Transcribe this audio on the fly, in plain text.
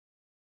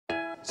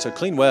So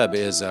Cleanweb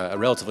is a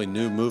relatively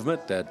new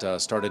movement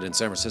that started in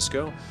San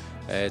Francisco.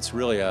 It's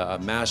really a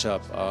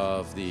mashup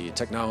of the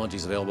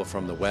technologies available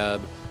from the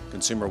web,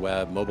 consumer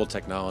web, mobile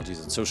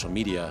technologies, and social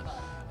media,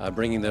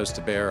 bringing those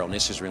to bear on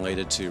issues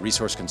related to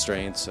resource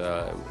constraints,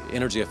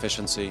 energy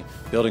efficiency,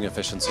 building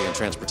efficiency, and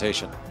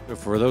transportation.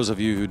 For those of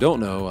you who don't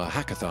know, a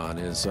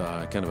hackathon is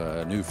kind of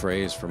a new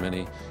phrase for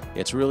many.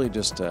 It's really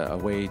just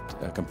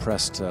a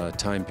compressed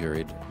time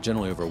period,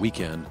 generally over a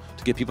weekend,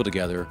 to get people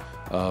together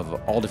of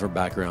all different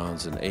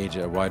backgrounds and age,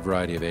 a wide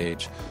variety of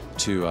age,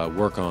 to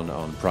work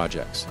on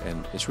projects.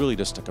 And it's really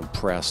just a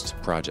compressed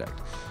project.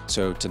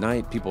 So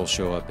tonight people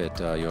show up at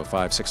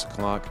 5, 6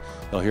 o'clock.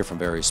 They'll hear from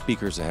various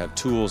speakers that have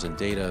tools and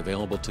data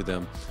available to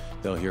them.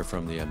 They'll hear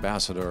from the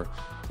ambassador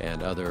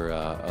and other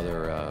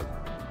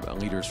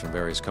leaders from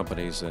various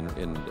companies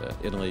in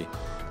Italy.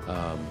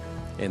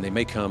 And they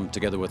may come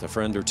together with a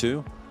friend or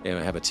two and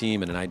have a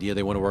team and an idea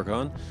they want to work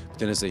on. But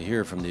then as they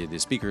hear from the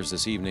speakers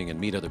this evening and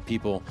meet other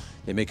people,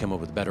 they may come up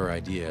with better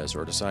ideas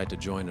or decide to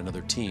join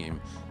another team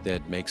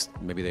that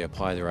maybe they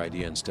apply their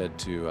idea instead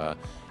to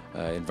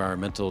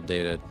environmental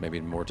data, maybe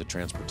more to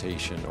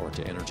transportation or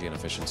to energy and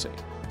efficiency.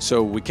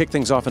 So we kick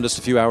things off in just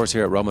a few hours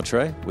here at Roma.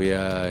 We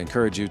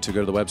encourage you to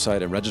go to the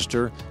website and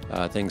register.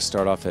 Things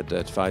start off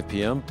at 5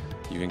 p.m.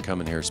 You can come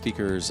and hear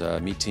speakers,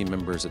 meet team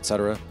members,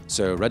 etc.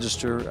 So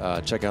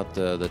register, check out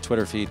the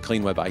Twitter feed,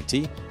 Cleanweb IT,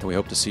 and we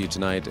hope to see you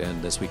tonight and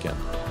this weekend.